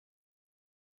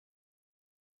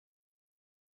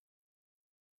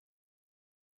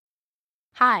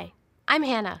Hi, I'm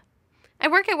Hannah. I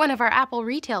work at one of our Apple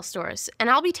retail stores, and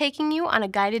I'll be taking you on a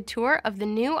guided tour of the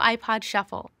new iPod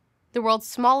Shuffle, the world's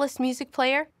smallest music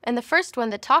player and the first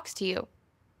one that talks to you.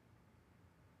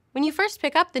 When you first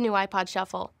pick up the new iPod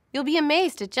Shuffle, you'll be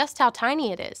amazed at just how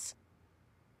tiny it is.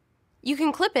 You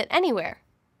can clip it anywhere.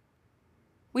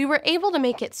 We were able to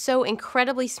make it so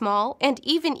incredibly small and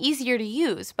even easier to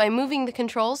use by moving the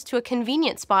controls to a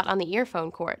convenient spot on the earphone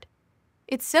cord.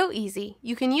 It's so easy,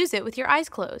 you can use it with your eyes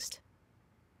closed.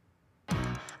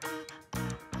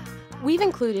 We've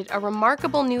included a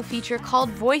remarkable new feature called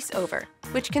VoiceOver,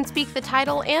 which can speak the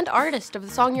title and artist of the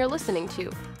song you're listening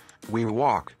to. We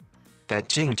walk. That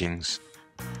ting-tings.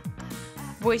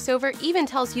 VoiceOver even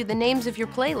tells you the names of your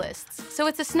playlists, so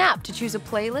it's a snap to choose a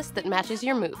playlist that matches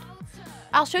your mood.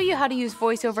 I'll show you how to use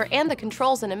VoiceOver and the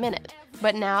controls in a minute,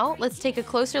 but now let's take a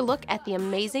closer look at the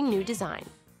amazing new design.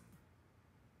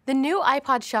 The new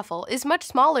iPod Shuffle is much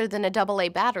smaller than a AA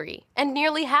battery and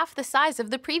nearly half the size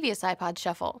of the previous iPod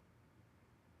Shuffle.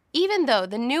 Even though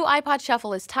the new iPod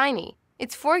Shuffle is tiny,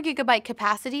 its 4 GB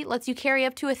capacity lets you carry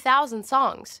up to 1,000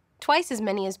 songs, twice as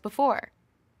many as before.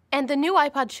 And the new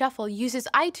iPod Shuffle uses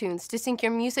iTunes to sync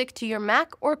your music to your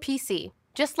Mac or PC,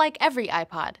 just like every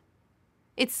iPod.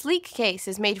 Its sleek case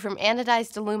is made from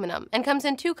anodized aluminum and comes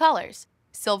in 2 colors,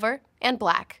 silver and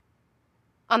black.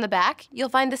 On the back, you'll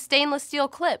find the stainless steel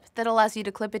clip that allows you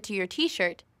to clip it to your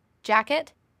t-shirt,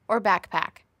 jacket, or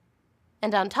backpack.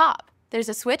 And on top, there's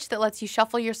a switch that lets you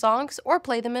shuffle your songs or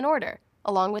play them in order,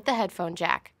 along with the headphone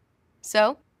jack.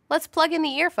 So, let's plug in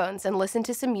the earphones and listen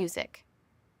to some music.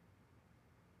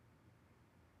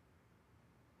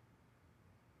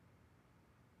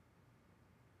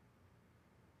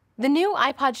 The new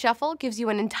iPod Shuffle gives you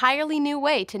an entirely new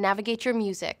way to navigate your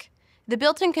music. The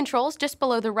built-in controls just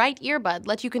below the right earbud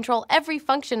let you control every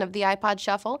function of the iPod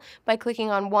Shuffle by clicking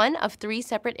on one of 3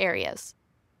 separate areas: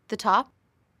 the top,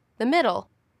 the middle,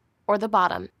 or the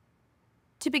bottom.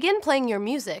 To begin playing your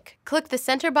music, click the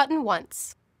center button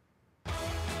once.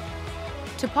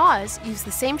 To pause, use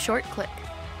the same short click.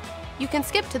 You can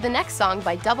skip to the next song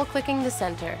by double-clicking the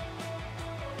center.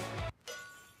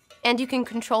 And you can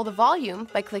control the volume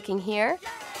by clicking here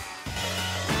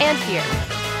and here.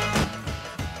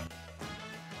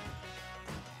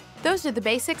 Those are the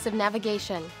basics of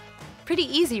navigation. Pretty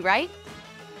easy, right?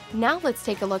 Now let's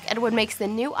take a look at what makes the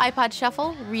new iPod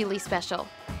Shuffle really special.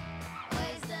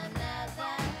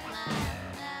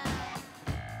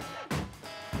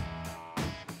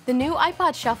 The new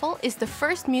iPod Shuffle is the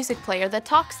first music player that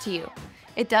talks to you.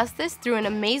 It does this through an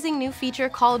amazing new feature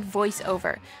called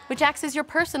VoiceOver, which acts as your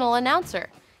personal announcer,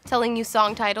 telling you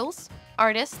song titles,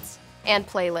 artists, and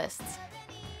playlists.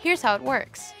 Here's how it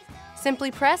works.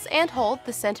 Simply press and hold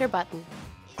the center button.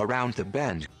 Around the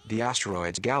bend, the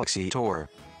asteroids galaxy tour.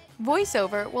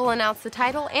 VoiceOver will announce the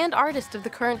title and artist of the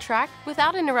current track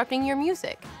without interrupting your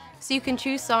music, so you can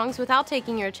choose songs without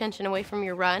taking your attention away from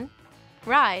your run,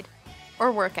 ride,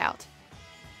 or workout.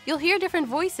 You'll hear different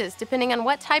voices depending on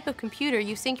what type of computer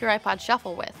you sync your iPod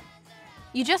Shuffle with.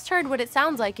 You just heard what it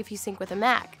sounds like if you sync with a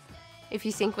Mac. If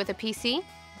you sync with a PC,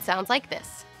 it sounds like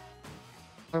this.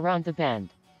 Around the bend,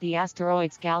 the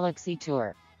asteroids galaxy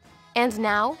tour. And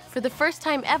now, for the first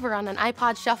time ever on an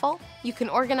iPod Shuffle, you can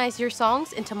organize your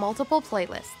songs into multiple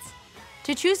playlists.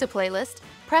 To choose a playlist,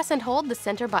 press and hold the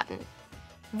center button.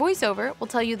 VoiceOver will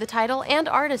tell you the title and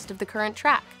artist of the current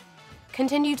track.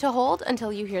 Continue to hold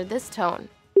until you hear this tone.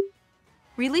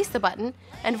 Release the button,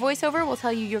 and VoiceOver will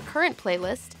tell you your current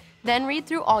playlist, then read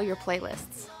through all your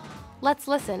playlists. Let's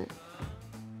listen.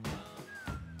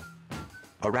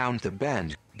 Around the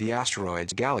bend, the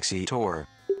asteroids galaxy tour.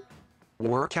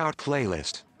 Workout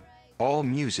playlist. All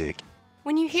music.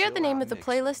 When you hear the name of the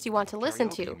playlist you want to listen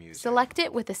to, select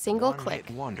it with a single click.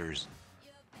 One-hit wonders.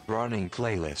 Running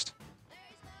playlist.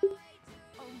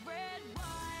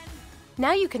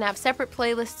 Now you can have separate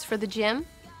playlists for the gym,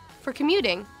 for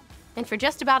commuting, and for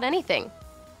just about anything.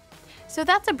 So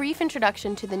that's a brief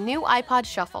introduction to the new iPod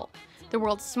Shuffle, the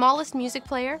world's smallest music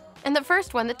player and the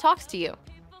first one that talks to you.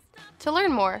 To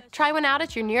learn more, try one out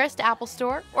at your nearest Apple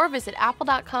store or visit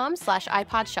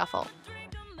apple.com/iPod Shuffle.